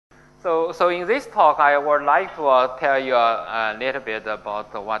So in this talk, I would like to tell you a little bit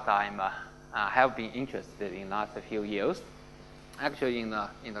about what have been interested in last few years. Actually, in the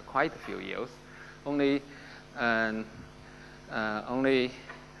quite a few years. Only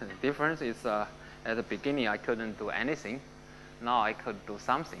difference is at the beginning I couldn't do anything. Now I could do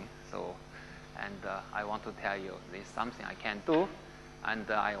something. So, and I want to tell you this is something I can do,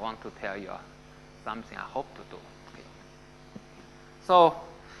 and I want to tell you something I hope to do. Okay.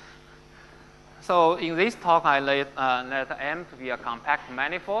 So in this talk, I let M to be a compact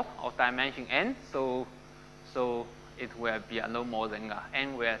manifold of dimension n. So it will be no more than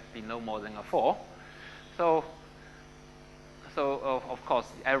n will be no more than 4. So of course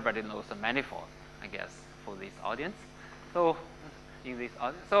everybody knows a manifold, I guess, for this audience. So in this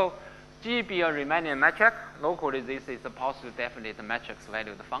audience, so G be a Riemannian metric. Locally, this is a positive definite matrix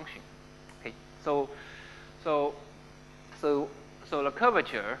valued function. Okay. So the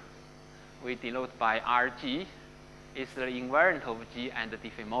curvature we denote by Rg is the invariant of G and the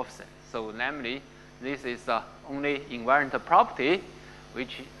diffeomorphism. So namely, this is the only invariant property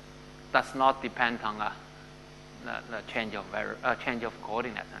which does not depend on the change of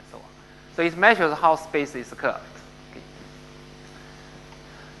coordinates and so on. So it measures how space is curved. Okay.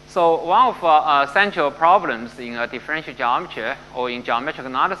 So one of central problems in differential geometry or in geometric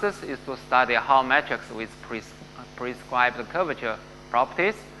analysis is to study how metrics with prescribed curvature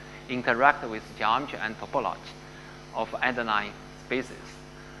properties interact with geometry and topology of underlying spaces.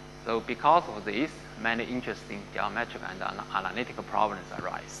 So because of this, many interesting geometric and analytical problems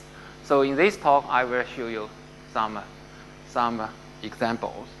arise. So in this talk, I will show you some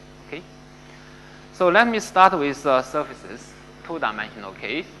examples. Okay. So let me start with surfaces, two-dimensional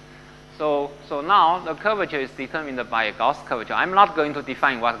case. So now the curvature is determined by a Gauss curvature. I'm not going to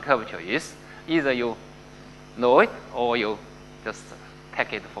define what curvature is. Either you know it or you just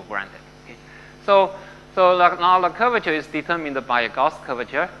take it for granted. Okay. So now the curvature is determined by a Gauss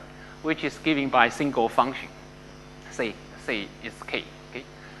curvature, which is given by a single function. Say is k. Okay.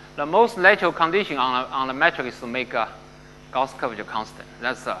 The most natural condition on the metric is to make a Gauss curvature constant.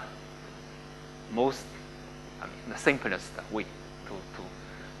 That's the simplest way to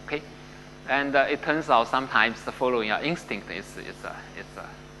okay. And it turns out sometimes the following instinct is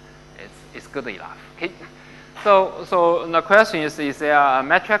good enough. Okay. So the question is there a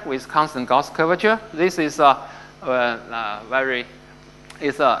metric with constant Gauss curvature? This is a very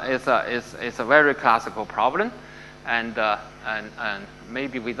classical problem, and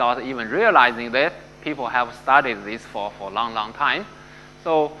maybe without even realizing that, people have studied this for a long time.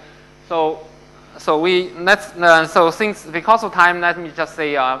 So because of time, let me just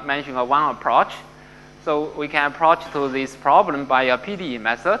say mention one approach. So we can approach to this problem by a PDE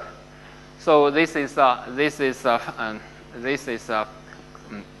method. So this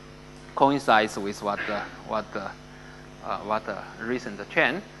coincides with what recent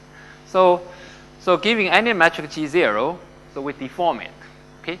trend. So giving any metric G0, so we deform it.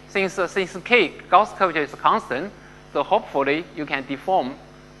 Okay, since K Gauss curvature is constant, so hopefully you can deform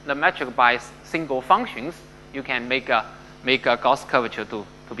the metric by single functions. You can make a Gauss curvature to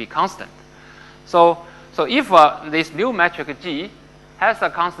be constant. So if this new metric G has a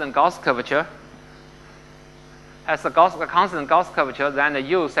constant Gauss curvature, then the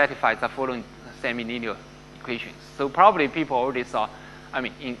U satisfies the following semi-linear equations. So probably people already saw,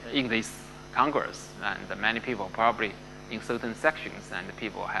 in this Congress, and many people probably in certain sections, and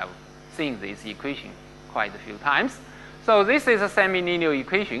people have seen this equation quite a few times. So this is a semi-linear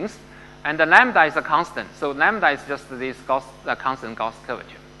equations, and the lambda is a constant. So lambda is just this constant Gauss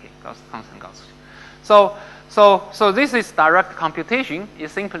curvature. Okay, constant Gauss. So this is direct computation. It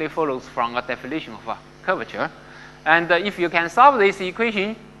simply follows from a definition of a curvature. And if you can solve this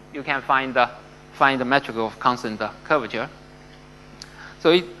equation, you can find the metric of constant curvature.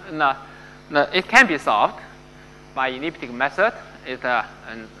 So it can be solved by elliptic method. So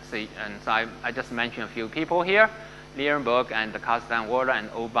I just mentioned a few people here: Lierenberg and Kastan-Wörler and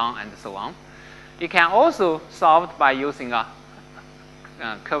Obang and so on. It can also solved by using a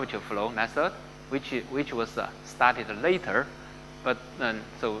curvature flow method, which was started later, but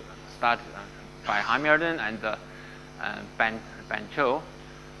so started by Hamilton and Bancho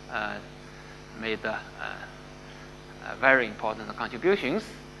made very important contributions,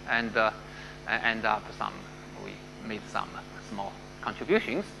 and we made some small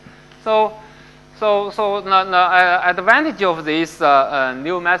contributions. So the advantage of this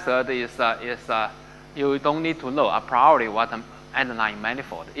new method is you don't need to know a priori what an underlying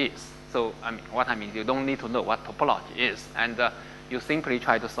manifold is. So what I mean, you don't need to know what topology is, and you simply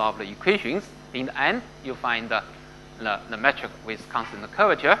try to solve the equations. In the end, you find the metric with constant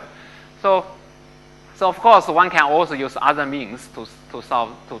curvature. So of course one can also use other means to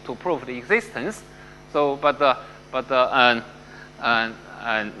prove the existence. So but the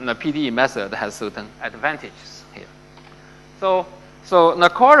PDE method has certain advantages here. So the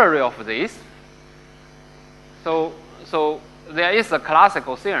corollary of this. So there is a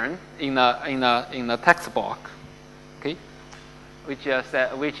classical theorem in the textbook, okay, which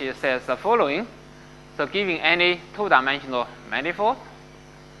says the following. So giving any two-dimensional manifold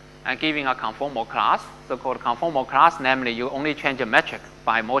and giving a conformal class, so-called conformal class, namely you only change a metric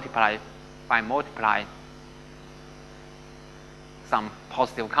by multiply some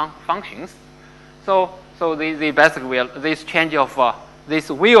positive functions. So the basically this change of this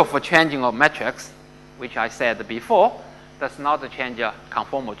wheel for changing of metrics, which I said before, does not change a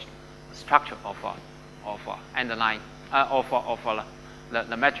conformal structure of underlying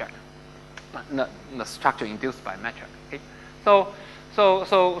the metric, the structure induced by metric. Okay, so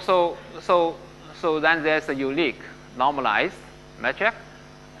then there's a unique normalized metric,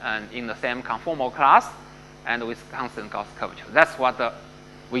 and in the same conformal class, and with constant Gauss curvature. That's what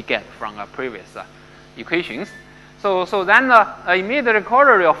we get from previous equations. So then the immediate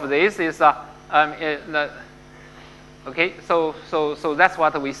corollary of this is okay. So that's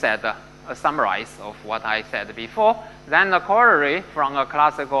what we said. A summarize of what I said before. Then the corollary from a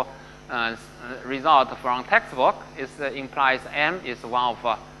classical result from textbook implies M is one of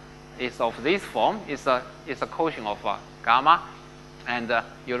of this form. Is a quotient of gamma, and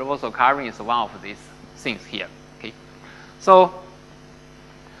universal covering is one of these things here. Okay. So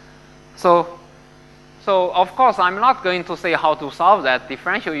of course I'm not going to say how to solve that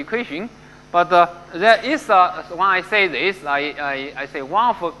differential equation, but there is when I say this, I say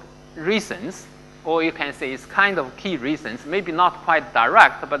one of the reasons, or you can say it's kind of key reasons, maybe not quite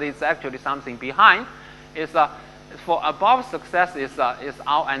direct, but it's actually something behind, is for above success is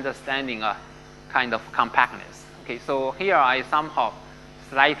our understanding kind of compactness. Okay, so here I somehow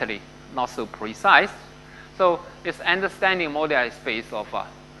slightly not so precise. So it's understanding moduli space of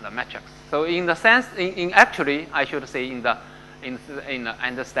the metrics. So in the sense, actually I should say in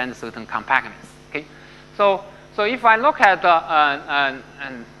understand certain compactness. Okay, so if I look at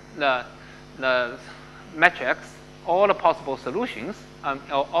the metrics, all the possible solutions,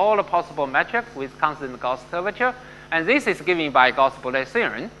 all the possible metrics with constant Gauss curvature, and this is given by Gauss-Borel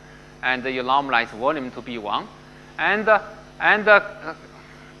theorem, and you normalize volume to B1, and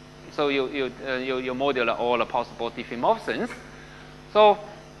so you model all the possible diffeomorphisms. So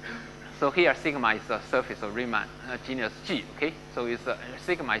here sigma is the surface of Riemann genus G. Okay, so it's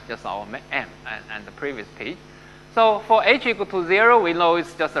sigma is just our M and the previous page. So for h equal to 0, we know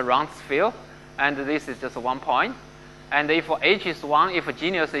it's just a round sphere, and this is just 1 point. And if h is 1, if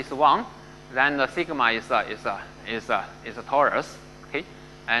genus is 1, then the sigma is a torus. Okay,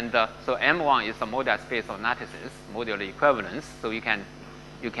 and so M1 is the moduli space of lattices, modular equivalence. So you can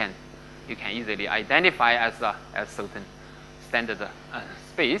easily identify as certain standard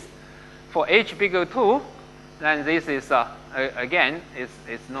space. For h bigger 2, then this is again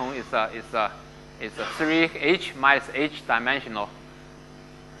it's known as it's a 3h minus h dimensional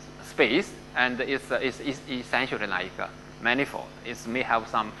space, and it's essentially like a manifold. It may have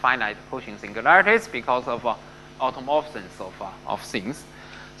some finite quotient singularities because of automorphisms of things.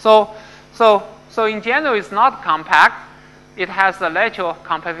 So in general, it's not compact. It has a lateral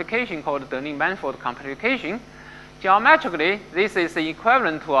compactification called Dunning-Manifold compactification. Geometrically, this is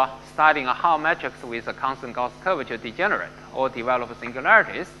equivalent to studying a Hall matrix with a constant Gauss curvature degenerate or develop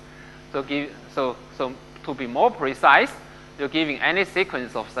singularities. So to be more precise, you're giving any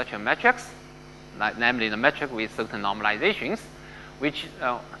sequence of such a matrix, namely the matrix with certain normalizations, which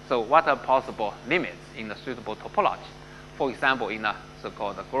so what are possible limits in the suitable topology? For example, in the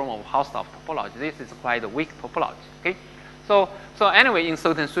so-called Gromov-Hausdorff topology, this is quite a weak topology. Okay, so anyway, in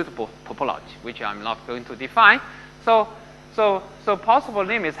certain suitable topology, which I'm not going to define, so possible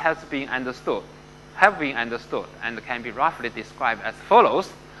limits have been understood, and can be roughly described as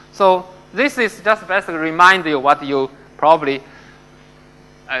follows. So this is just basically remind you what you probably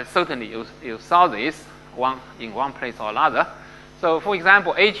certainly you saw this in one place or another. So for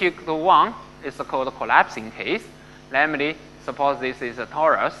example, h equal to 1 is called a collapsing case. Namely, suppose this is a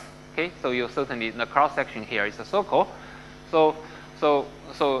torus. Okay, so you certainly the cross section here is a circle. So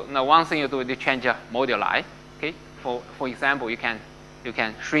now one thing you do is you change moduli. Okay, for example, you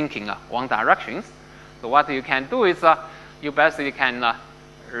can shrink in one directions. So what you can do is you basically can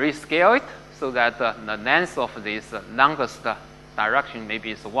rescale it so that the length of this longest direction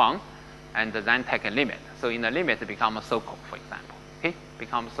maybe is 1, and then take a limit. So in the limit, it becomes a circle, for example. Okay,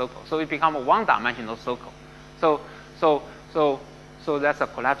 becomes a circle. So it becomes a one-dimensional circle. So So that's a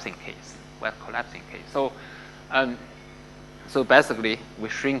collapsing case. Well, collapsing case. So, so basically, we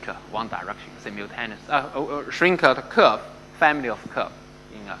shrink one direction simultaneous. Shrink the curve, family of curve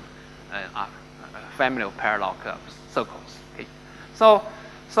in a family of parallel curves, circles. Okay. So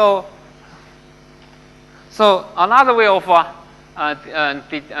another way of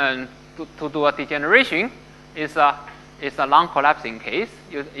to do a degeneration is a non-collapsing case.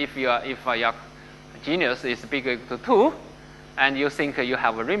 If your genus is bigger to 2, and you think you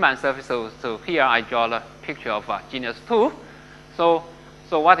have a Riemann surface, so here I draw a picture of genus 2. So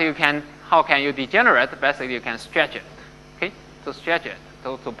how can you degenerate? Basically, you can stretch it. Okay, to stretch it,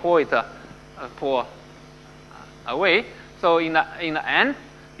 to pull it away. So in the end,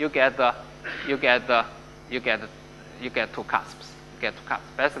 you get 2 cusps.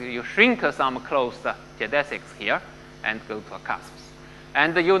 Basically, you shrink some closed geodesics here and go to cusps.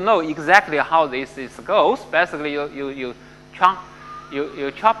 And you know exactly how this goes. Basically, you chop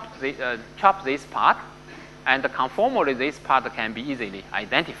this part, and conformally this part can be easily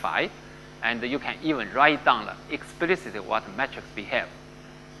identified, and you can even write down explicitly what metrics behave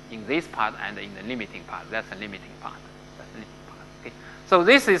in this part and in the limiting part. That's the limiting part. Okay. So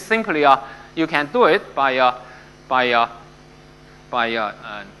this is simply you can do it by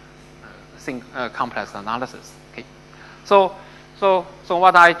complex analysis. Okay. So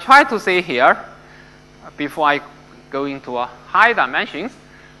what I try to say here, before I go into high dimensions,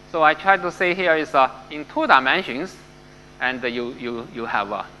 so I try to say here is in 2 dimensions, and we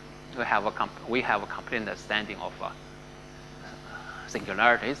have a complete understanding of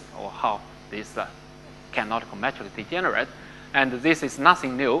singularities, or how this canonical metric degenerate, and this is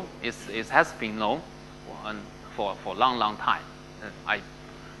nothing new. It has been known for a long time. I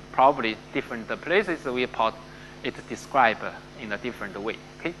probably different places we put it described in a different way.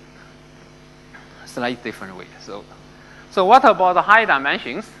 Okay, slightly different way. So what about the high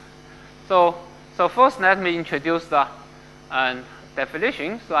dimensions? So first let me introduce the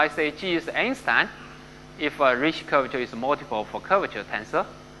definition. So I say G is Einstein if a Ricci curvature is multiple for curvature tensor.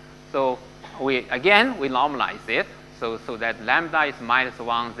 So we normalize it so that lambda is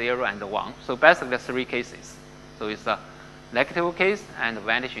 -1, 0, and 1. So basically 3 cases. So it's a negative case and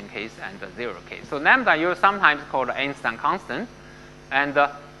vanishing case and a 0 case. So lambda you sometimes called Einstein constant, and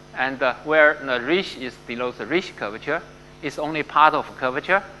where the Ricci denotes the Ricci curvature, is only part of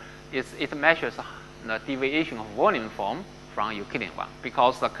curvature. It measures the deviation of volume form from Euclidean one,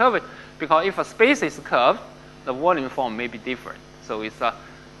 because if a space is curved, the volume form may be different. So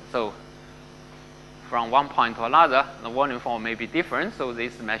so from one point to another, the volume form may be different. So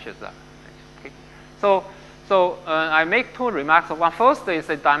this measures okay. So I make 2 remarks. One first is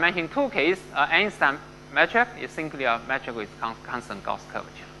a dimension 2 case. Einstein metric is simply a metric with constant Gauss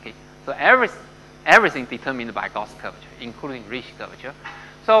curvature. Okay. So everything determined by Gauss curvature, including Ricci curvature.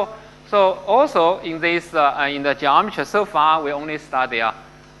 So also in this in the geometry so far, we only study a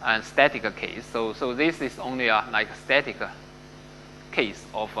static case. So this is only a static case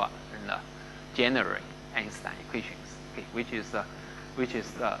of general Einstein equations. Okay, which is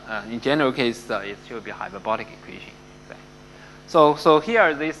in general case it should be hyperbolic equation. Okay. So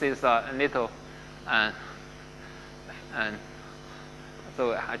here this is a little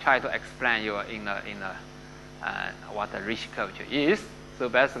so I try to explain you in what a Ricci curvature is. So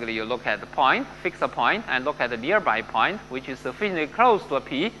basically, you look at the point, fix a point, and look at the nearby point, which is sufficiently close to a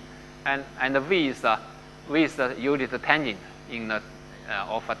P, and the V is the unit tangent in the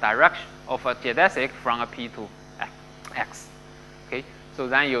of a direction of a geodesic from a P to X. Okay, so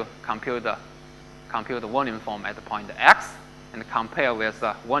then you compute the volume form at the point X, and compare with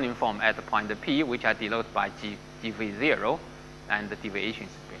the volume form at the point P, which are denoted by GV0, and the deviation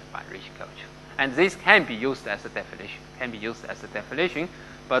is by Ricci curvature. And this can be used as a definition.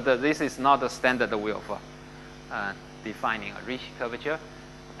 But this is not the standard way of defining a Ricci curvature,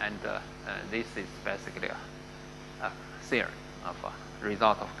 and this is basically a theory of a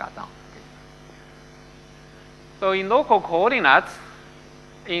result of Gardin. Okay. So in local coordinates,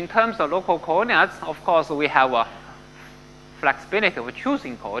 in terms of local coordinates, of course, we have a flexibility of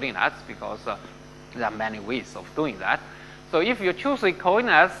choosing coordinates, because there are many ways of doing that. So if you choose the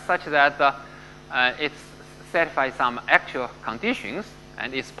coordinates such that it satisfies some actual conditions,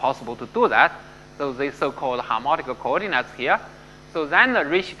 and it's possible to do that, so the so-called harmonic coordinates here, so then the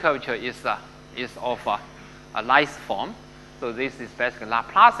Ricci curvature is of a Lie form. So this is basically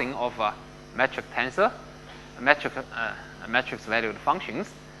Laplacian of a metric tensor, matrix valued functions,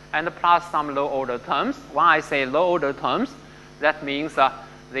 and plus some low order terms. When I say low order terms, that means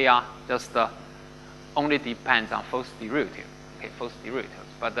they are just only depends on first derivative. Okay, first derivatives,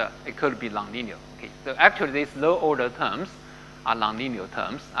 but it could be nonlinear. Okay, so actually these low order terms are nonlinear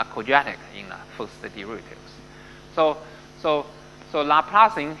terms, are quadratic in the first derivatives. So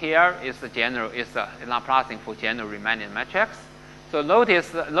Laplacian here is the general, Laplacian for general Riemannian matrix. So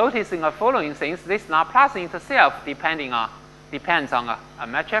noticing the following things: this Laplacian itself depends on a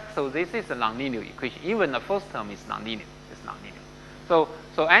matrix. So this is a nonlinear equation. Even the first term is nonlinear. It's nonlinear.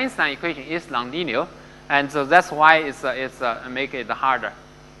 So Einstein equation is nonlinear, and so that's why it's make it harder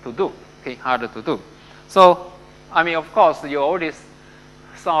to do. Okay, harder to do. So I mean, of course, you already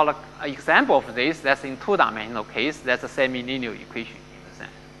saw an example of this. That's in two-dimensional case. That's a semi-linear equation in a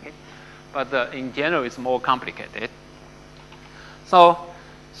sense. Okay? But in general, it's more complicated. So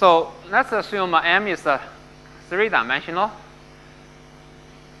let's assume M is three-dimensional.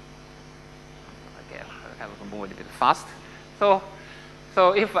 Okay, I have to move a little bit fast. So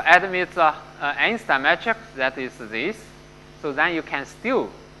if admits Einstein matrix, that is this. So then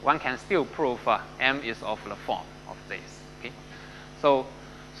one can still prove M is of the form of this. Okay. So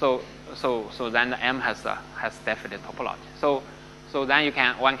then M has definite topology. So then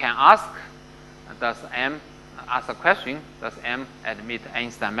one can ask, ask a question: does M admit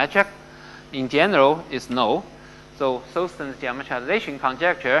Einstein matrix? In general, it's no. So Thurston's geometrization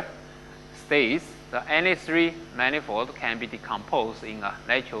conjecture states that any three manifold can be decomposed in a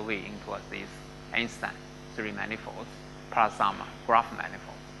natural way into these Einstein three manifolds plus some graph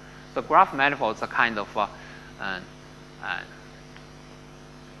manifolds. So graph manifolds are kind of well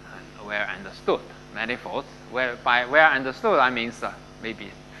understood manifolds. By well understood, I mean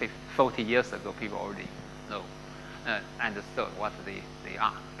maybe 40 years ago, people already understood what they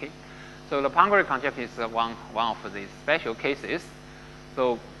are. Okay, so the Poincare conjecture is one of these special cases.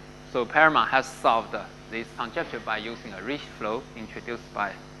 So PRIMA has solved this conjecture by using a rich flow introduced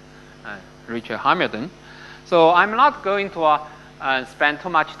by Richard Hamilton. So I'm not going to spend too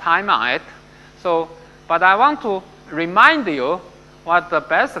much time on it. But I want to remind you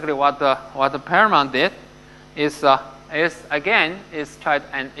basically what the PRIMA did is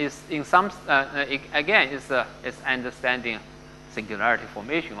understanding singularity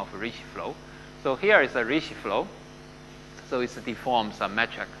formation of a rich flow. So here is a rich flow. So it deforms a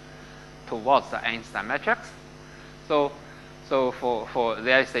metric towards the Einstein matrix. So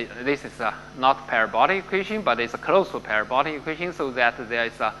this is not parabolic equation, but it's a close to parabolic equation, so that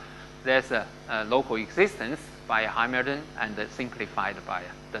there's a local existence by Hamilton and simplified by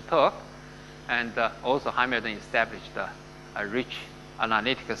the Turk. And also Hamilton established a rich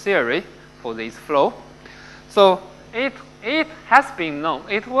analytic theory for this flow. So it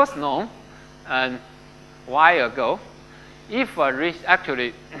was known a while ago, if a rich,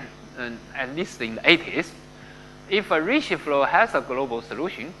 actually at least in the 80s, if a rich flow has a global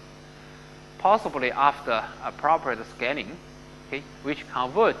solution, possibly after appropriate scaling, okay, which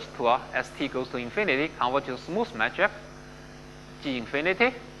converge to as t goes to infinity, converge to smooth metric G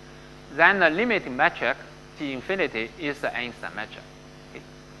infinity, then the limiting metric G infinity is the Einstein metric. Okay.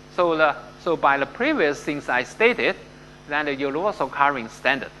 So by the previous things I stated, then the universal covering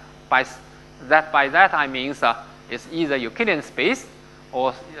standard. By that I mean it's either Euclidean space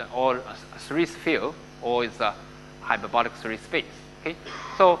or three field, or it's a hyperbolic three space. Okay,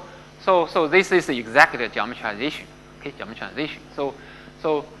 so this is exactly geometrization. Okay, geometrization. So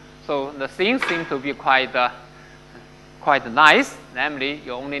the things seem to be quite nice. Namely,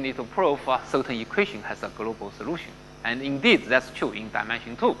 you only need to prove a certain equation has a global solution, and indeed that's true in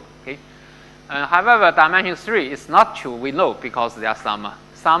dimension 2. Okay, however, dimension 3 is not true. We know, because there are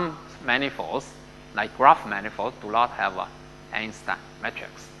some manifolds, like graph manifolds, do not have an Einstein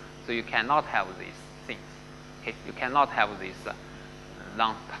matrix. So you cannot have these things. Okay, you cannot have these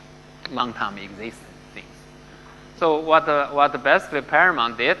long-term existing things. So what basically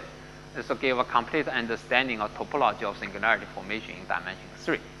PRIMA did is to give a complete understanding of topology of singularity formation in dimension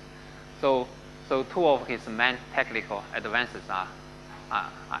 3. So two of his main technical advances are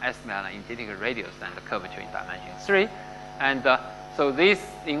estimate integral radius and the curvature in dimension 3. And so this,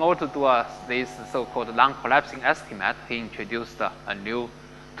 in order to do this so-called non-collapsing estimate, he introduced a new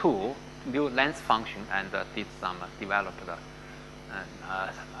tool, new length function, and developed a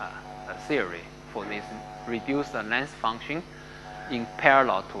theory for this reduced length function in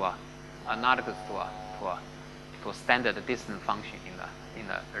parallel to analogous to a standard distance function in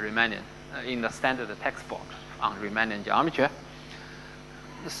the Riemannian in the standard textbook on Riemannian geometry.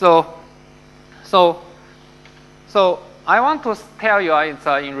 So I want to tell you it's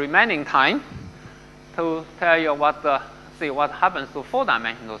in remaining time to tell you what happens to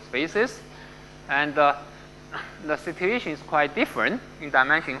four-dimensional spaces, and the situation is quite different in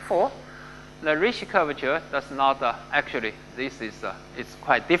dimension 4. The rich curvature does not actually. This is it's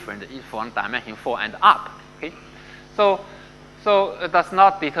quite different from dimension 4 and up. Okay, so So it does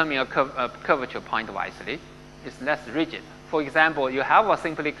not determine a curvature pointwisely. It's less rigid. For example, you have a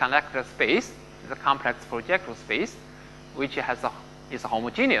simply connected space, the complex projective space, which is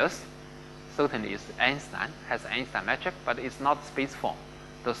homogeneous. Certainly, it's Einstein, has Einstein metric, but it's not space form.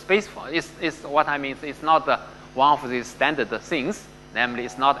 The space form is what I mean. It's not one of the standard things. Namely,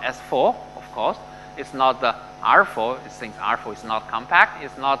 it's not S4, of course. It's not the R4. Since R4 is not compact,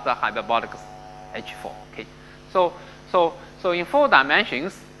 it's not the hyperbolic H4. Okay. So in 4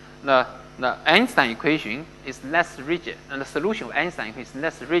 dimensions, the Einstein equation is less rigid, and the solution of Einstein equation is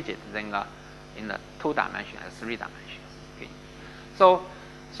less rigid than in the 2 dimensions and 3 dimensions. Okay.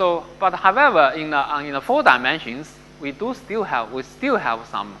 But however, in the 4 dimensions, we still have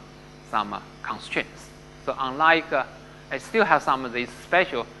some constraints. So unlike I still have some of these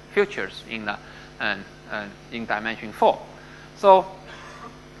special features in dimension 4. So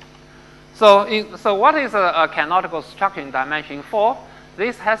what is a canonical structure in dimension 4?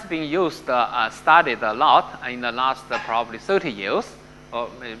 This has been studied a lot in the last probably 30 years, or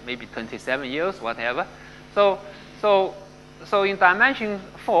maybe 27 years, whatever. So in dimension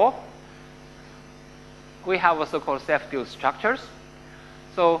 4, we have a so-called self-dual structures.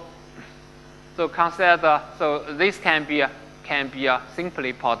 So consider this can be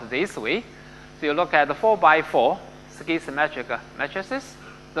simply put this way. So you look at the 4x4 schizommetric matrices.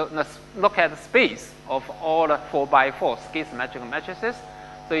 So let's look at the space of all the 4x4 schizommetric matrices.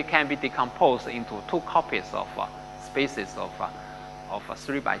 So it can be decomposed into 2 copies of spaces of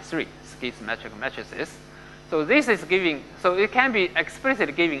 3x3 schizommetric matrices. So this is giving. So it can be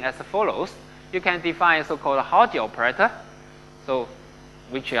explicitly given as follows. You can define a so-called Hodge operator. So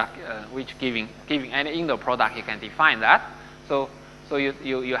which giving any inner product, you can define that. So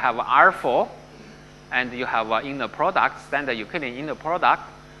you have R4, and you have an inner product, standard Euclidean inner product.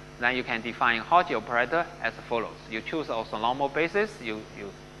 Then you can define Hodge operator as follows. You choose also normal basis. You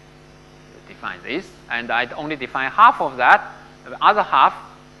define this, and I only define half of that. The other half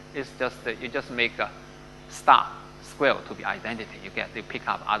is just you just make a star square to be identity. You pick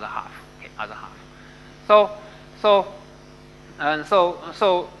up other half. Okay, other half. So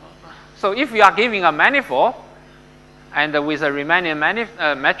if you are giving a manifold and with a remaining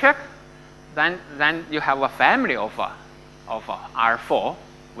metric, then you have a family of R4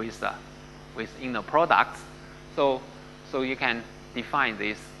 with inner products. So you can define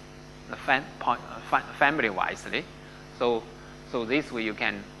this family wisely. So this way you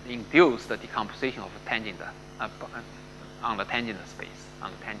can induce the decomposition of tangent on the tangent space.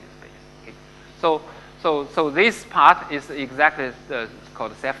 Okay. So this part is exactly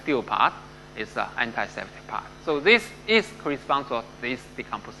called self-dual part. It's the anti-safety part. So this corresponds to this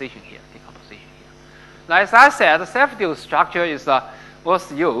decomposition here. Now, as I said, the self-dual structure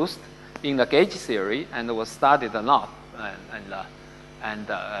was used in the gauge theory and was studied a lot,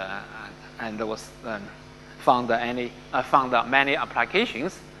 and was found many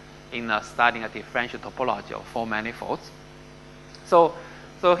applications in studying a differential topology of 4 manifolds. So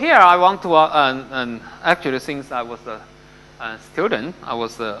here I want to actually, since I was a student, I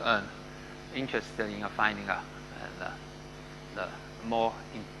was interested in finding the more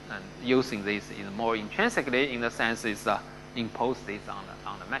using this more intrinsically, in the sense is impose this on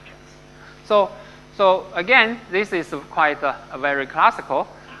the matrix. So again, this is quite a very classical.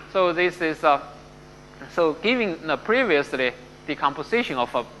 So this is so giving the previously decomposition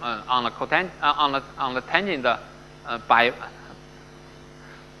of on the tangent by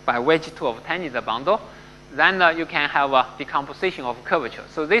wedge 2 of tangent bundle, then you can have a decomposition of curvature.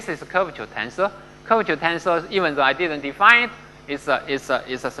 So this is a curvature tensor. Curvature tensor, even though I didn't define it, is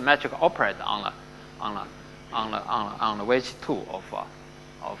a symmetric operator on the wedge 2 of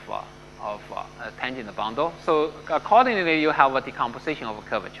tangent bundle. So accordingly, you have a decomposition of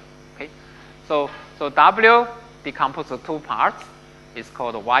curvature. Okay, so W decomposed to 2 parts. It's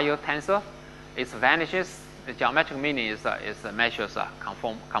called a Weyl tensor. It vanishes. The geometric meaning is measures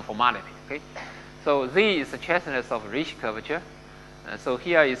conformality. Okay, so Z is the Chestnut of Ricci curvature. So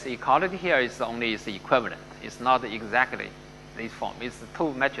here is equality. Here is only is equivalent. It's not exactly this form. It's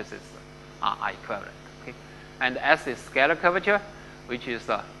 2 matrices are equivalent. Okay, and S is scalar curvature, which is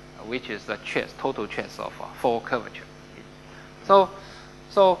the total trace of 4 curvature. Okay.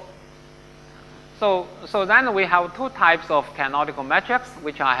 So then we have 2 types of canonical metrics,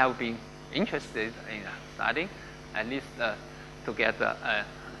 which I have been interested in studying, at least to get.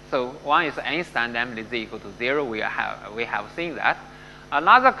 So one is Einstein, namely Z equal to 0. We have seen that.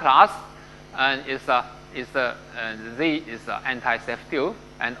 Another class is Z is anti-self-dual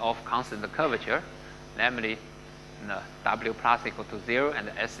and of constant curvature, namely W plus equal to 0 and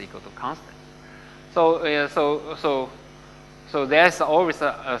S equal to constant. so there's always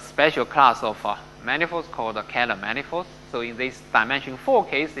a special class of manifolds called Kähler manifolds. So in this dimension 4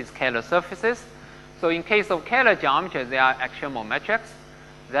 case, it's Kähler surfaces. So in case of Kähler geometry, they are axial metrics.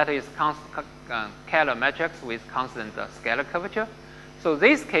 That is Kähler metrics with constant scalar curvature. So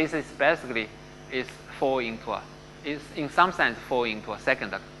this case is basically is in some sense fall into a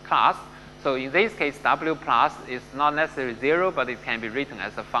second class. So in this case, W plus is not necessarily 0, but it can be written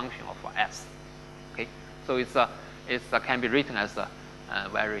as a function of S. Okay, so it can be written as a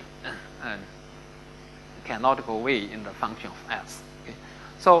very canonical way in the function of S. Okay,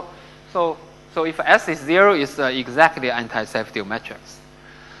 so if S is 0, it's exactly anti-Cepheid matrix.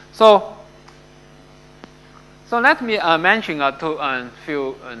 So let me mention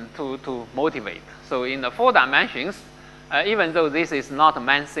to motivate. So in the 4 dimensions, even though this is not the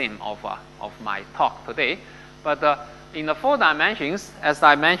main theme of my talk today, but in the 4 dimensions, as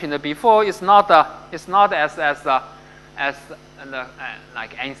I mentioned before, it's not as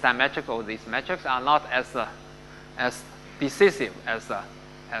like Einstein metric, or these metrics are not as decisive as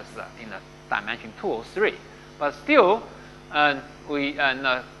in the dimension 2 or 3. But still,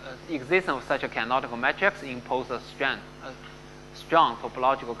 the existence of such a canonical matrix impose a strong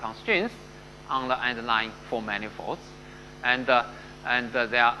topological constraints on the underlying 4 manifolds, and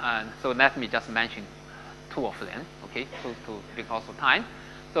so let me just mention 2 of them, okay, because of time.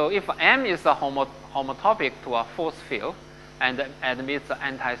 So if M is a homotopy to a force field and admits an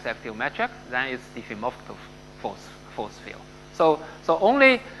anti-Cepheid metric, then it's diffeomorphic to force field. So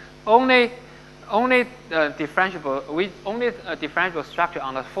only differentiable structure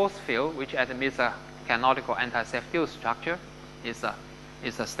on the force field which admits a canonical anti-Cepheid structure is a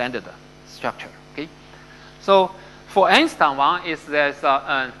standard structure. Okay, so for Einstein one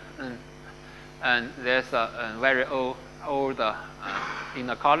there's a very old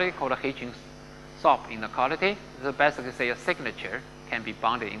inequality called Hitchins-Thorpe inequality. So basically, say a signature can be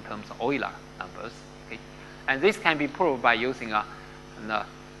bounded in terms of Euler numbers. Okay, and this can be proved by using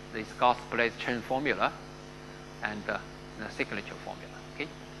this Gauss-Blaise-Chen formula and the signature formula. Okay,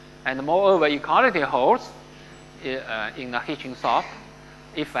 and moreover, equality holds in the Hitchins-Thorpe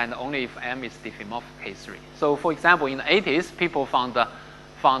if and only if M is diffeomorphic K3. So, for example, in the 80s, people found the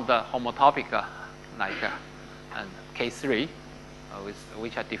homotopic K3,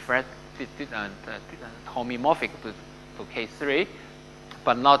 which are homomorphic to K3,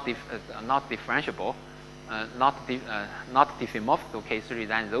 but not differentiable, not diffeomorphic to K3.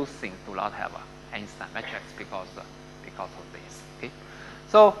 Then those things do not have an Einstein matrix because of this. Okay,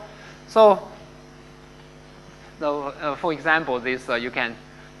 so for example, this you can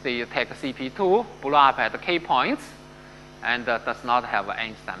say you take CP2, blow up at K points, and does not have an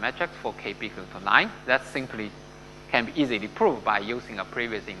Einstein matrix for K equal to 9. That simply can be easily proved by using a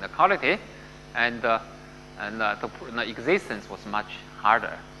previous inequality, and the existence was much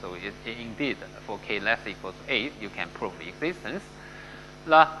harder. So indeed, for K less equal to 8, you can prove the existence.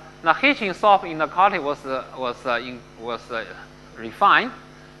 The Hitchins-Thorpe inequality was refined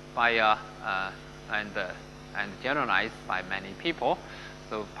by and generalized by many people.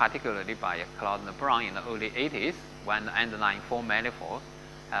 So particularly by Claude Lebrun in the early 80s, when the underlying 4 manifolds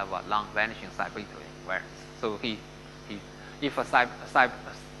have a long vanishing Seiberg invariance. So if a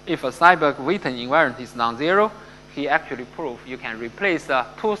Seiberg-Witten invariant is non-zero, he actually proved you can replace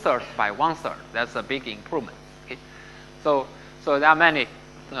 2/3 by 1/3. That's a big improvement. Okay, so there are many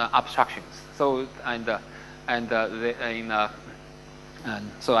obstructions. So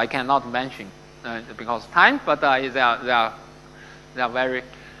so I cannot mention because of time, but there are very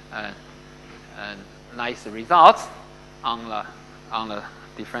nice results on the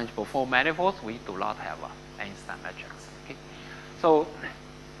differentiable 4 manifolds. We do not have an Einstein matrix. Okay, so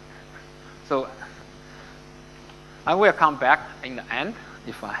I will come back in the end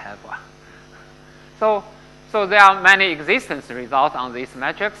if I have one. So there are many existence results on this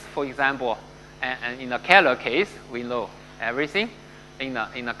matrix. For example, and in the Kähler case, we know everything. In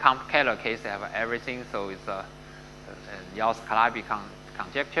the Kähler case, they have everything. So it's Gauss-Calabi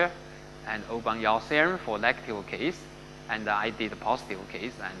conjecture and Aubin-Yau theorem for negative case, and I did positive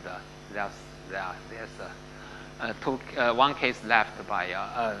case, and there's one case left by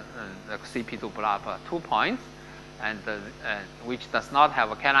the CP2 blow up 2 points, and which does not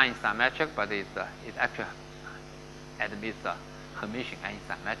have a Kähler-Einstein metric, but it actually admits a Hermitian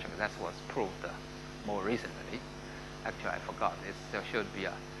Einstein metric. That was proved more recently. Actually, I forgot. There should be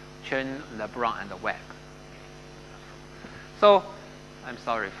a Chen, Lebrun, and a Webb. So I'm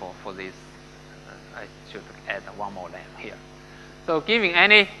sorry for this. I should add one more line here. So giving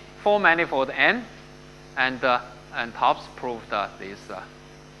any 4 manifold N, and TOPS proved this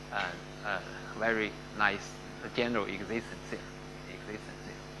very nice the general existence theorem.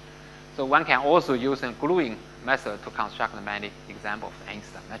 So one can also use a gluing method to construct many examples of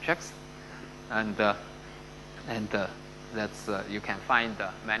Einstein metrics, and that's you can find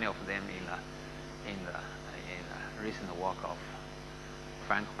many of them in the recent work of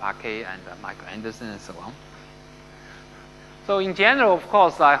Frank Parquet and Michael Anderson and so on. So in general, of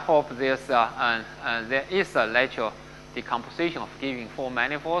course, I hope there is a natural decomposition of giving four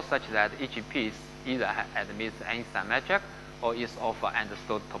manifolds such that each piece either admits Einstein metric or is of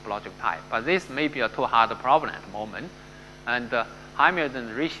understood topological type. But this may be a too hard problem at the moment. And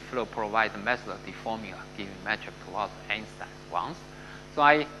Hamilton-Ricci flow provides a method of deforming a given metric towards Einstein ones. So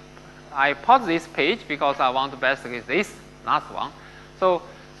I put this page because I want to basically this last one. So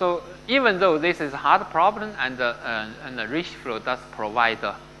even though this is a hard problem, and the Ricci flow does provide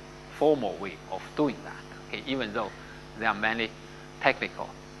a formal way of doing that. Okay, even though there are many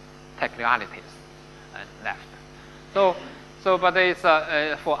technicalities left. But it's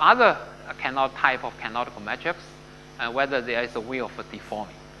for other type of canonical metrics, whether there is a way of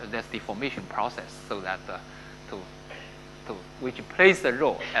deforming, there's deformation process, so that which plays the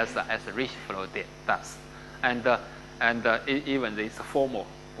role as the Ricci flow does, and even this formal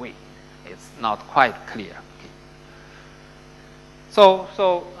way, it's not quite clear. Okay. So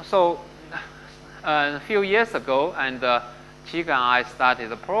a few years ago, and Chiga and I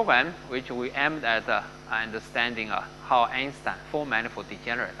started a program which we aimed at understanding how Einstein four-manifold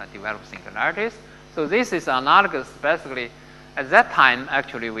degenerate develop singularities. So this is analogous. Basically, at that time,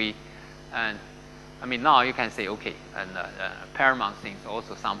 actually, I mean, now you can say, okay, and paramount things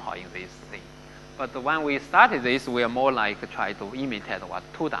also somehow in this thing. But when we started this, we are more like try to imitate what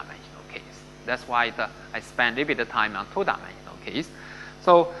two-dimensional case. That's why I spent a little bit of time on two-dimensional case.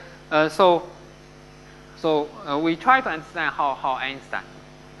 So we try to understand how Einstein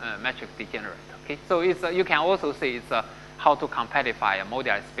metrics degenerate. Okay, so it's you can also say it's how to compactify a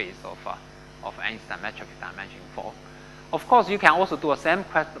moduli space of Einstein metric dimension 4. Of course, you can also do a same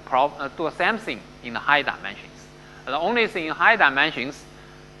thing in the high dimensions. The only thing in high dimensions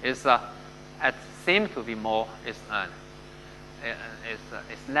is it seems to be more is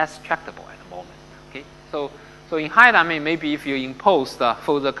less tractable at the moment. Okay, so in high dimension, maybe if you impose the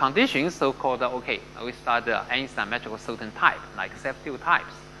further conditions, so-called we start the Einstein metric of certain type, like self-dual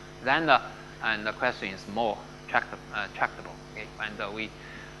types, then and the question is more tractable. Okay, and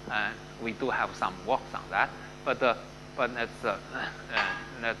we do have some works on that, but that's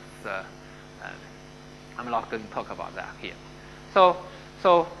I'm not going to talk about that here. So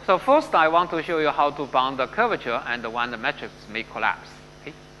first, I want to show you how to bound the curvature and when the matrix may collapse.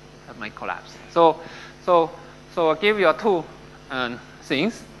 Okay, that may collapse. So I'll give you two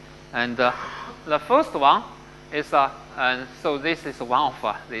things, and the first one is so this is one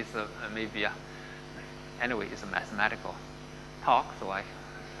of this maybe anyway it's a mathematical talk, so I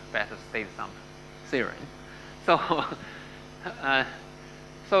better state some theorem. So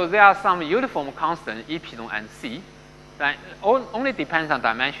there are some uniform constant epsilon and c that only depends on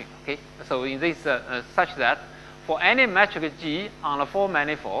dimension. Okay, so in this such that for any metric G on a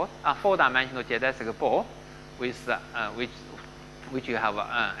four-dimensional geodesic ball with which you have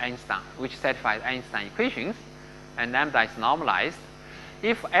Einstein, which satisfies Einstein equations, and lambda is normalized,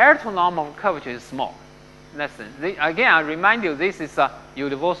 if L2 norm of curvature is small, again I remind you this is a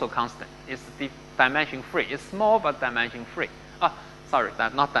universal constant. It's dimension free. It's small but dimension free. Sorry,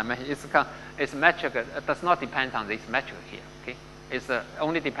 not dimension. It's metric. It does not depend on this metric here. Okay, it's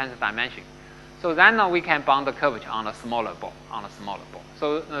only depends on dimension. So then we can bound the curvature on a smaller ball.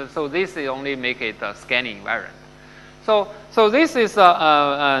 So this is only make it a scanning invariant. So this is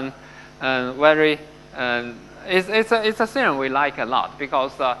very it's a theorem we like a lot,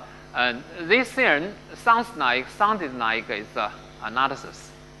 because this theorem sounded like it's analysis,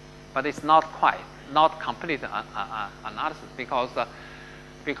 but it's not complete analysis, because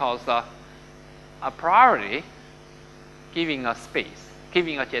a priori giving a space,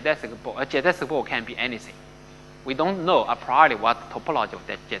 giving a geodesic ball can be anything. We don't know a priori what the topology of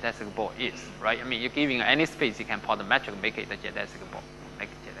that geodesic ball is, right? I mean, you're giving any space, you can put a metric, make it a geodesic ball,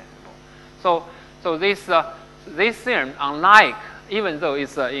 So this theorem, unlike, even though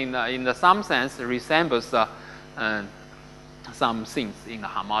it's in some sense resembles some things in the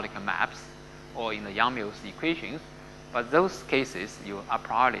harmonic maps or in the Yang-Mills equations, but those cases, a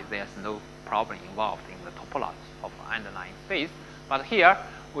priori there's no problem involved in the topology of underlying space. But here,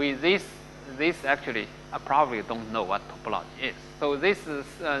 with this actually, I probably don't know what topology is. So this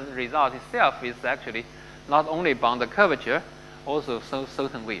result itself is actually not only bound the curvature, also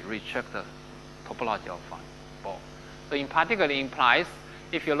certain way restrict the topology of ball. So in particular implies,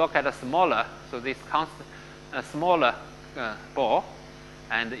 if you look at a smaller, so this constant, a smaller ball,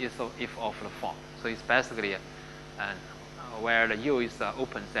 and it's if of the form. So it's basically where the U is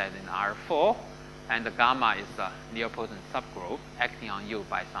open set in R4, and the gamma is a nilpotent subgroup acting on U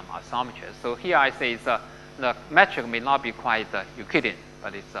by some isometries. So here I say it's the metric may not be quite Euclidean,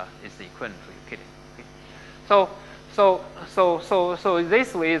 but it's equivalent to Euclidean. Okay? So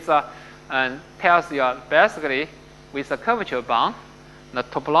this way is tells you basically with a curvature bound, the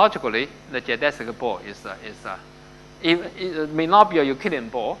topologically the geodesic ball it may not be a Euclidean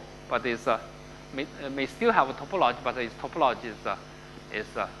ball, but may still have a topology, but its topology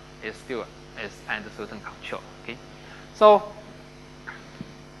is still under certain control. Okay, so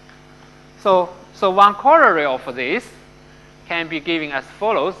one corollary of this can be given as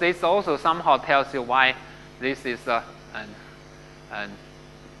follows. This also somehow tells you why this is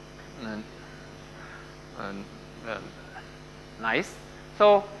nice.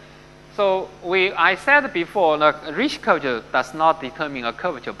 So I said before, the Ricci curvature does not determine a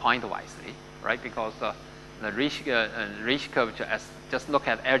curvature pointwisely, right? Because the Ricci curvature, as just look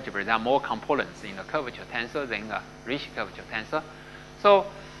at algebra, there are more components in the curvature tensor than the Ricci curvature tensor.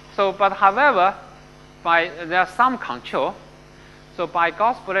 But however, there are some control. So by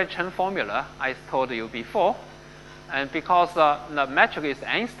Gauss-Borel-Chen formula, I told you before, and because the metric is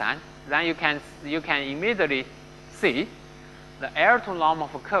Einstein, then you can immediately see the L2 norm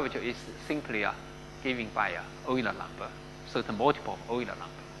of a curvature is simply given by a Euler number, certain multiple of Euler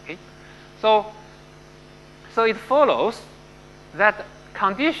number. Okay, so it follows that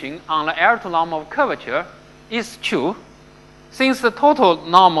condition on the L2 norm of curvature is true, since the total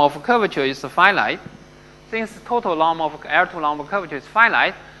norm of curvature is finite. Since the total norm of L2 norm of curvature is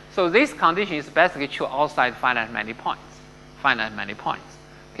finite, so this condition is basically true outside finite many points. Finite many points.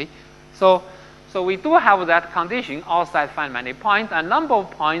 Okay, so we do have that condition outside finite many points, and number of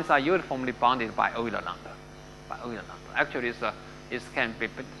points are uniformly bounded by Euler number. Actually, it can be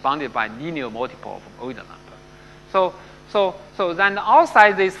bounded by linear multiple of Euler number. So then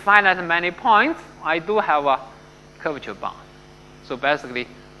outside these finite many points, I do have a curvature bound. So basically,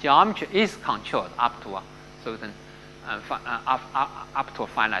 geometry is controlled up to a certain up to a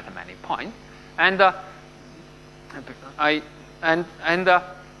finite many point, and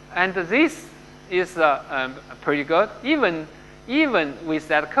this is pretty good. Even with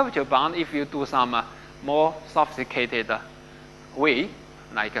that curvature bound, if you do some more sophisticated way,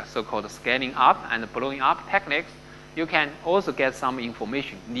 like so-called scaling up and blowing up techniques, you can also get some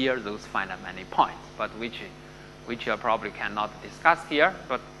information near those finite many points, but which I probably cannot discuss here,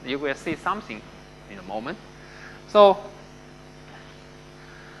 but you will see something in a moment. So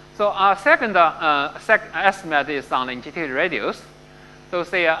our second estimate is on the injected radius. So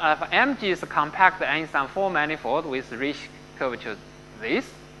say if MG is a compact Einstein 4 manifold with Ricci curvature this,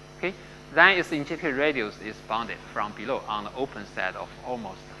 okay, then its injected radius is bounded from below on the open set of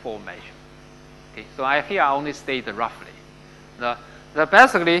almost 4 measures. Okay, so here I only state roughly.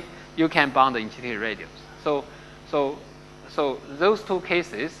 Basically you can bound the injected radius. So those two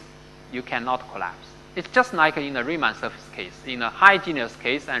cases you cannot collapse. It's just like in the Riemann surface case. In a high genus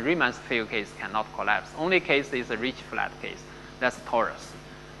case and Riemann field case cannot collapse. Only case is a Ricci flat case. That's torus.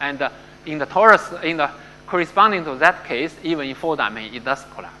 And in the torus, corresponding to that case, even in 4 dimensions, it does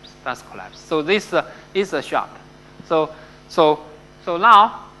collapse. So this is a shot. So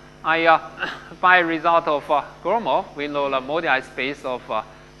now by result of Gromov, we know the moduli space of.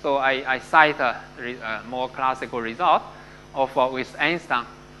 So I cite a more classical result of with Einstein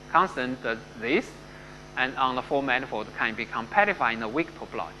constant this, and on the 4 manifold can be compactified in a weak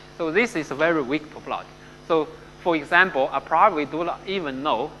topology. So this is a very weak topology. So for example, I probably do not even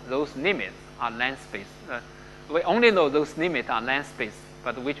know those limits are length space. We only know those limits are length space,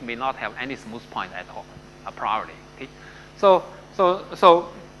 but which may not have any smooth point at all, a priori. Okay? So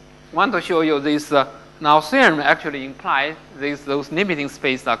want to show you this. Now theorem actually implies those limiting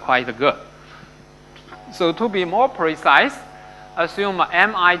spaces are quite good. So to be more precise, assume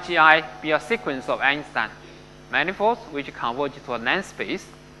MIGI be a sequence of Einstein manifolds which converge to a length space.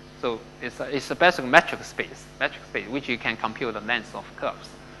 So it's a basic metric space which you can compute the length of curves.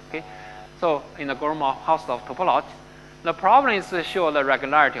 Okay, so in the Gromov-Hausdorff topology, the problem is to show the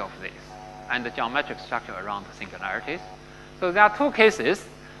regularity of this and the geometric structure around the singularities. So there are 2 cases.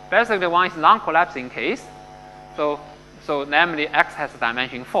 Basically, one is non-collapsing case. So namely X has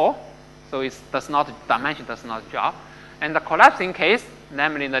dimension 4. So dimension does not drop. And the collapsing case,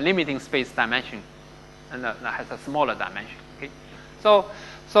 namely the limiting space dimension, and that has a smaller dimension. Okay. So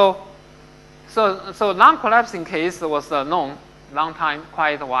non-collapsing case was known long time,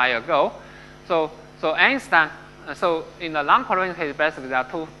 quite a while ago. So Einstein. So in the non-collapsing case, basically there are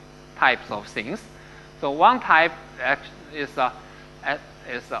 2 types of things. So one type is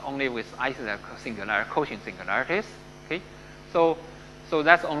only with isolated Cauchy singularities. Okay, so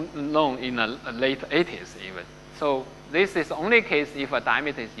that's known in the late 80s even. So this is only case if a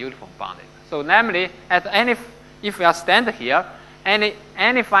diameter is uniform bounded. So namely, if we are standing here,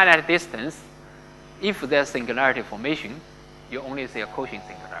 any finite distance, if there's singularity formation, you only see a Cauchy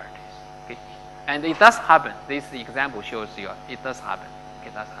singularities. Okay, and it does happen. This example shows you it does happen. Okay,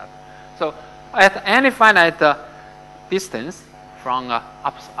 it does happen. So at any finite distance from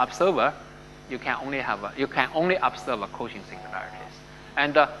observer, you can only observe a Cauchy singularities,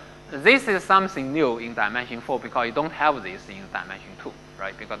 and this is something new in dimension 4 because you don't have this in dimension 2,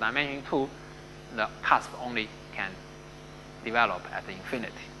 right? Because dimension 2, the cusp only can develop at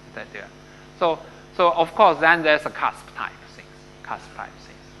infinity. So of course then there's a cusp type things.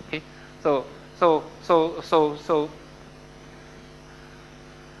 Okay.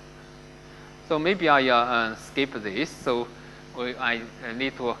 So maybe I skip this. So I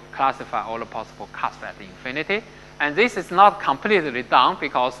need to classify all the possible cusps at infinity, and this is not completely done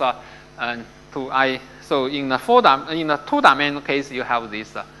because so in the two-dimensional case you have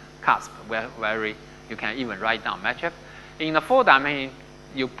this cusp where you can even write down metric. In the 4-dimension,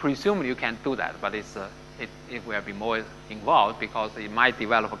 you presume you can do that, but it will be more involved because it might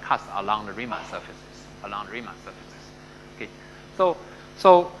develop a cusp along the Riemann surfaces. Okay, so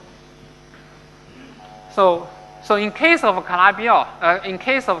in case of Calabi-Yau, in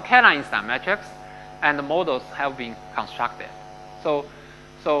case of Kähler-Einstein metrics, and the models have been constructed. So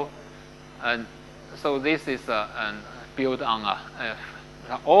this is built on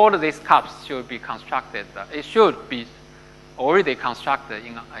all these cusps should be constructed. It should be already constructed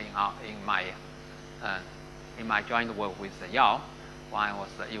in my joint work with Yao when I was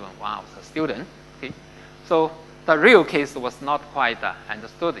a student. Okay, so the real case was not quite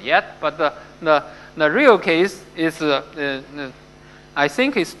understood yet, but the real case is I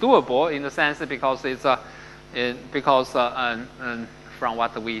think it's doable in the sense because from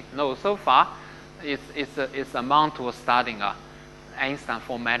what we know so far, it's amount to starting a Einstein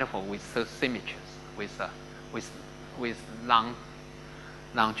form manifold with symmetries, with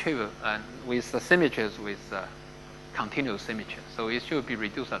non-trivial with symmetries with continuous symmetries. So it should be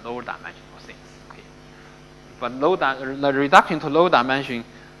reduced at lower dimensional things. Okay, but the reduction to low dimension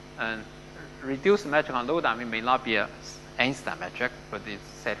and reduced metric on low dimension may not be a Einstein metric, but it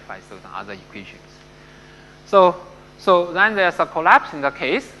satisfies certain other equations. So then there's a collapse in the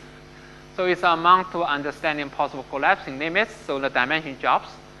case. So it's amount to understanding possible collapsing limits. So the dimension drops.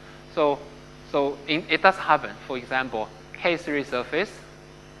 So it does happen. For example, K3 surface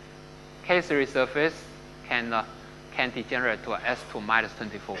can degenerate to a S2 minus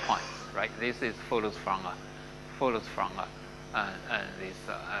 24 points. Right. This follows from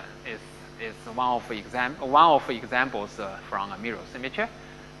is one of examples from a mirror symmetry,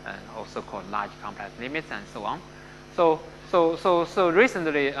 and also called large complex limits and so on. So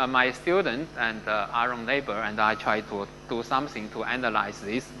recently, my student and our own neighbor and I tried to do something to analyze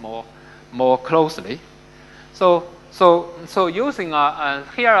this more closely. So using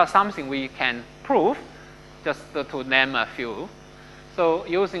here are something we can prove, just to name a few. So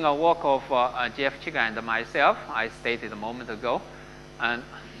using a work of Jeff Chiga and myself, I stated a moment ago, and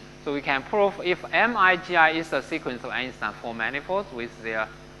so we can prove if MIGI is a sequence of Einstein form manifolds with their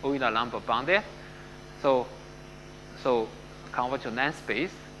Euler-Lambda bounded, so converge to length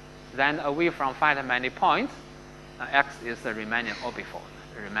space, then away from finite many points, X is the remaining orbifold.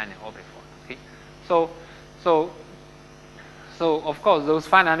 Okay, so of course those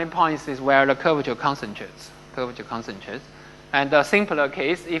finite points is where the curvature concentrates. And a simpler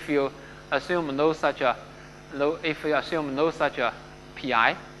case, if you assume no such a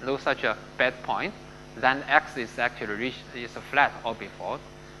PI, no such a bad point, then X is actually is a flat orbifold,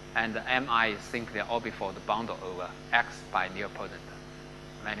 and MI is simply an orbifold bounded over X by nilpotent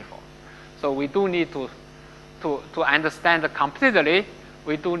manifold. So we do need to understand completely.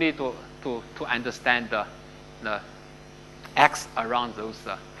 We do need to understand the X around those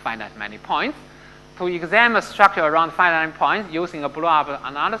finite many points. To examine structure around finite points using a blow-up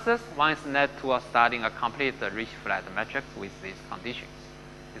analysis, one is led to starting a complete rich flat matrix with these conditions.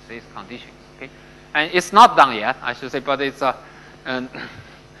 Okay, and it's not done yet, I should say, but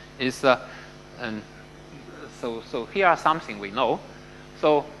so here are something we know.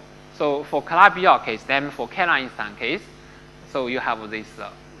 So for Calabi-Yau case, then for Kähler-Einstein case, so you have these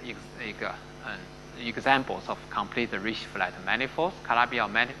examples of complete rich flat manifolds, Calabi-Yau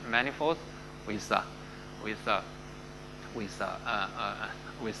manifolds with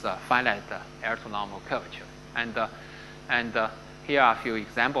finite L2 normal curvature, and here are a few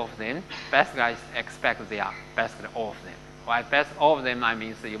examples of them. Basically, I expect they are basically all of them. By basically all of them, I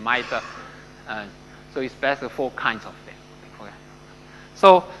mean you might, so it's basically 4 kinds of them. Okay.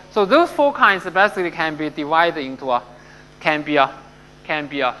 So those 4 kinds basically can be divided into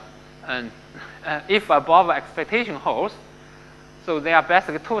if above expectation holds, so there are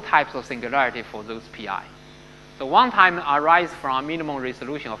basically 2 types of singularity for those PI. So one type arises from minimum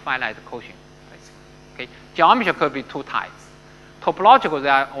resolution of finite quotient. Okay, geometry could be 2 types. Topological,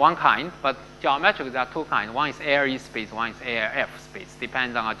 there are 1 kind, but geometric, there are 2 kinds. One is ARE space, one is ARF space,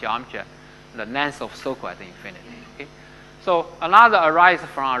 depends on our geometry, the length of circle at infinity. Okay? So another arises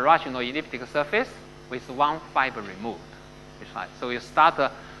from a rational elliptic surface with 1 fiber removed. So you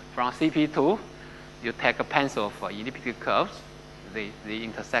start from CP2, you take a pencil of elliptic curves, they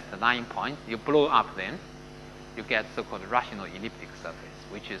intersect the line point, you blow up them, you get so-called rational elliptic surface,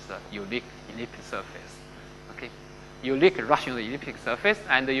 which is a unique elliptic surface. Okay? Unique rational elliptic surface,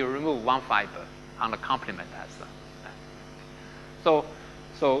 and you remove 1 fiber on the complement as that.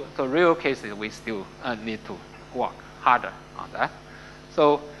 So real cases, we still need to work harder on that.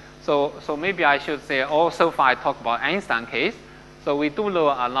 So maybe I should say, so far I talked about Einstein case. So we do know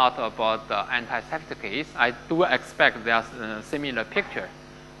a lot about the anti-safety case. I do expect there's a similar picture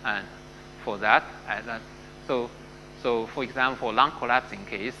for that. So for example, non-collapsing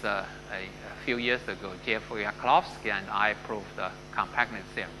case, a few years ago, Jeff Yakovsky and I proved the compactness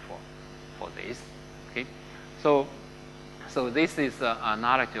theorem for this. Okay, so this is an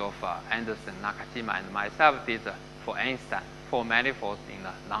analogy of Anderson, Nakajima, and myself did for Einstein for manifolds in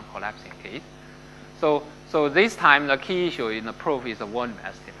the non-collapsing case. So this time the key issue in the proof is a volume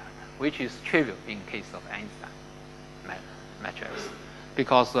estimate, which is trivial in case of Einstein matrix,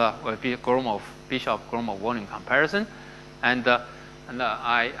 because Bishop-Gromov volume comparison, and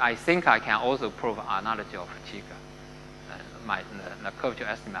I think I can also prove analogy of Chiga, the curvature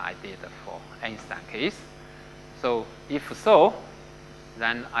estimate I did for Einstein case. So if so,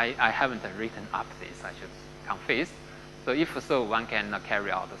 then I haven't written up this, I should confess. So if so, one can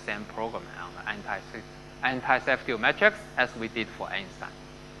carry out the same program on the anti-safety matrix as we did for Einstein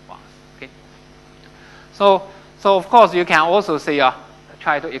once. Okay. So of course you can also say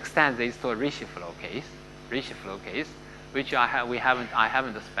try to extend this to a Ricci flow case, which I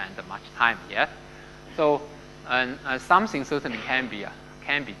haven't spent much time yet. So something certainly can be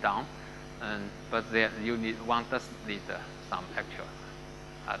done, but one does need some actual,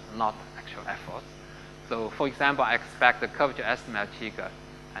 not actual effort. So for example, I expect the curvature estimate Chiga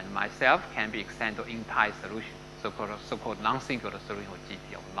and myself can be extended to entire solution, so-called non-singular solution of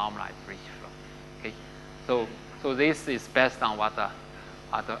GT of normalized Ricci flow. Okay, so this is based on what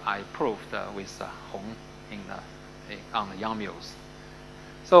I proved with Hong on the Young Mills.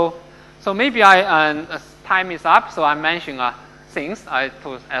 So maybe time is up. So I mentioned things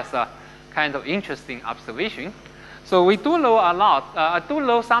as a kind of interesting observation. So we do know a lot. I do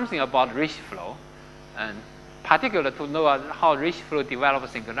know something about Ricci flow, and particularly to know how Ricci flow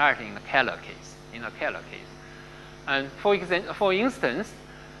develops singularity in the Keller case. And for instance,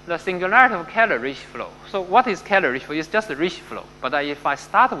 the singularity of Keller Ricci flow. So what is Keller Ricci flow? It's just a Ricci flow. But if I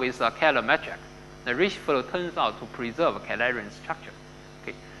start with a Keller metric, the Ricci flow turns out to preserve a Kellerian structure.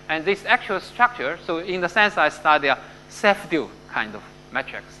 Okay, and this actual structure. So in the sense, I study a self-dual kind of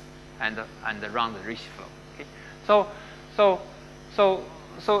metrics and run the Ricci flow. Okay, so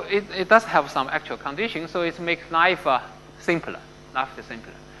it does have some actual conditions. So it makes life simpler.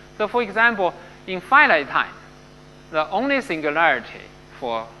 So for example, in finite time, the only singularity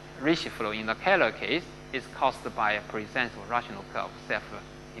for Ricci flow in the Keller case is caused by a presence of rational curve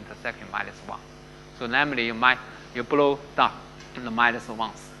self-intersection -1. So namely, you blow down the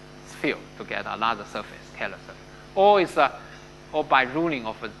 -1 field to get another surface, Keller surface, or by ruling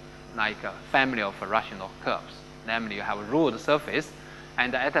of a family of rational curves. Namely, you have a ruled surface,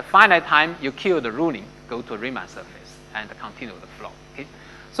 and at a finite time, you kill the ruling, go to Riemann surface, and continue the flow. Okay,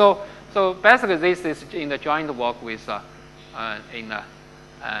 so basically, this is in the joint work with Zhang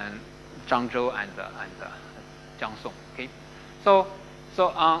Zhou and Jiang Song. Okay, so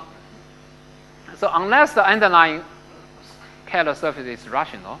unless the underlying Keller surface is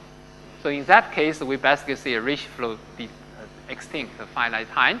rational, so in that case, we basically see a Ricci flow extinct at finite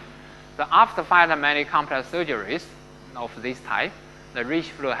time. So after finite many complex surgeries of this type, the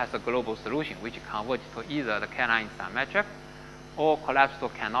Ricci flow has a global solution which converges to either the Keller-Einstein metric or collapse to a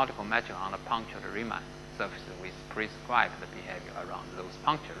canonical metric on a punctured Riemann surface with prescribed behavior around those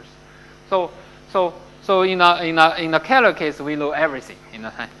punctures. So in the Keller case, we know everything.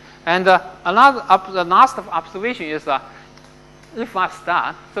 And the last observation is if I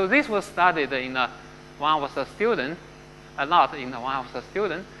start. So this was studied in one was a student a lot in one of the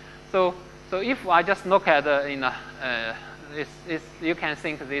students. So if I just look at you can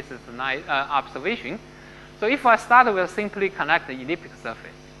think this is a nice observation. So if I start with simply connect the elliptic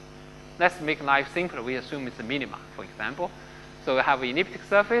surface, let's make life simpler. We assume it's a minima, for example. So we have an elliptic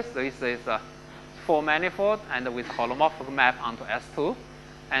surface. So this is a 4 manifold and with holomorphic map onto S2,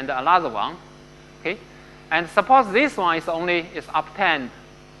 and another one. Okay, and suppose this one is obtained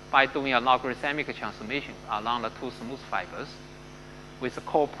by doing a logarithmic transformation along the 2 smooth fibers with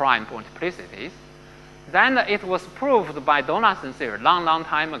co-prime multiplicities. Then it was proved by Donaldson theory long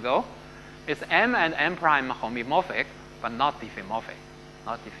time ago. It's M and M prime homomorphic, but not diffeomorphic.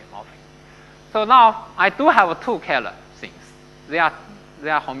 So now I do have 2 Kähler things. They are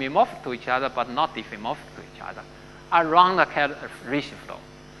homomorphic to each other, but not diffeomorphic to each other around the Kähler Risch flow.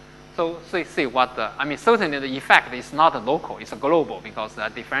 So see what certainly the effect is not local, it's global because the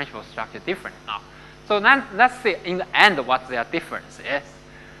differential structure is different now. So then let's see in the end what their difference is.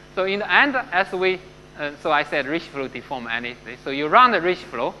 So in the end, as we, so I said Risch flow deform anything. So you run the Risch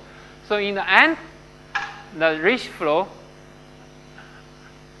flow. So in the end, the Risch flow,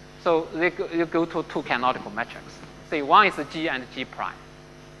 so you go to 2 canonical metrics. Say one is G and G prime.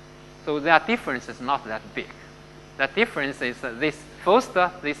 So their difference is not that big. The difference is this. First,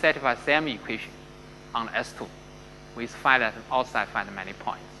 they satisfy the same equation on S2 with outside finite many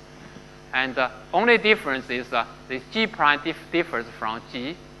points. And the only difference is this G prime differs from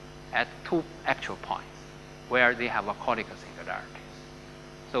G at 2 actual points where they have a conical singularities.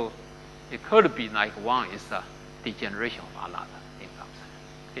 So it could be like one is a degeneration of another in some sense.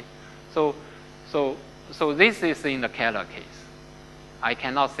 Okay? So this is in the Kähler case. I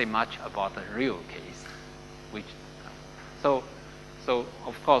cannot say much about the real case. So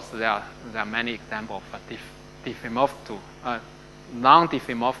of course there are many examples of diffeomorphic to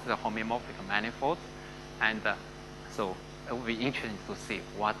non-diffeomorphic homomorphic manifolds, and so it will be interesting to see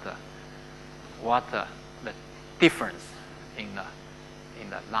what the difference in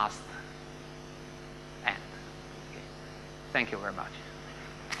the last end. Okay. Thank you very much.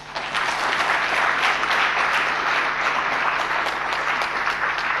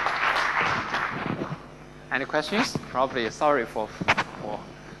 Any questions? Probably sorry for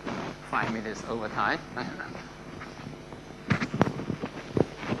 5 minutes over time.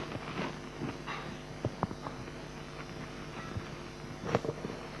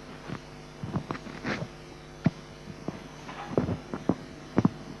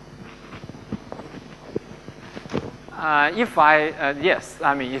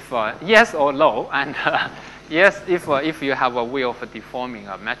 Yes or no, and yes, if you have a way of deforming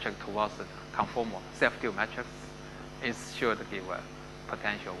a metric towards the conformal self-dual matrix, it should give a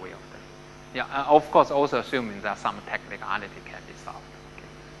potential way of that. Yeah, of course, also assuming that some technicality can be solved.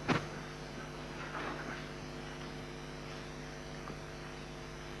 Okay.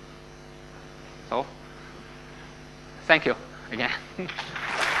 So, thank you again.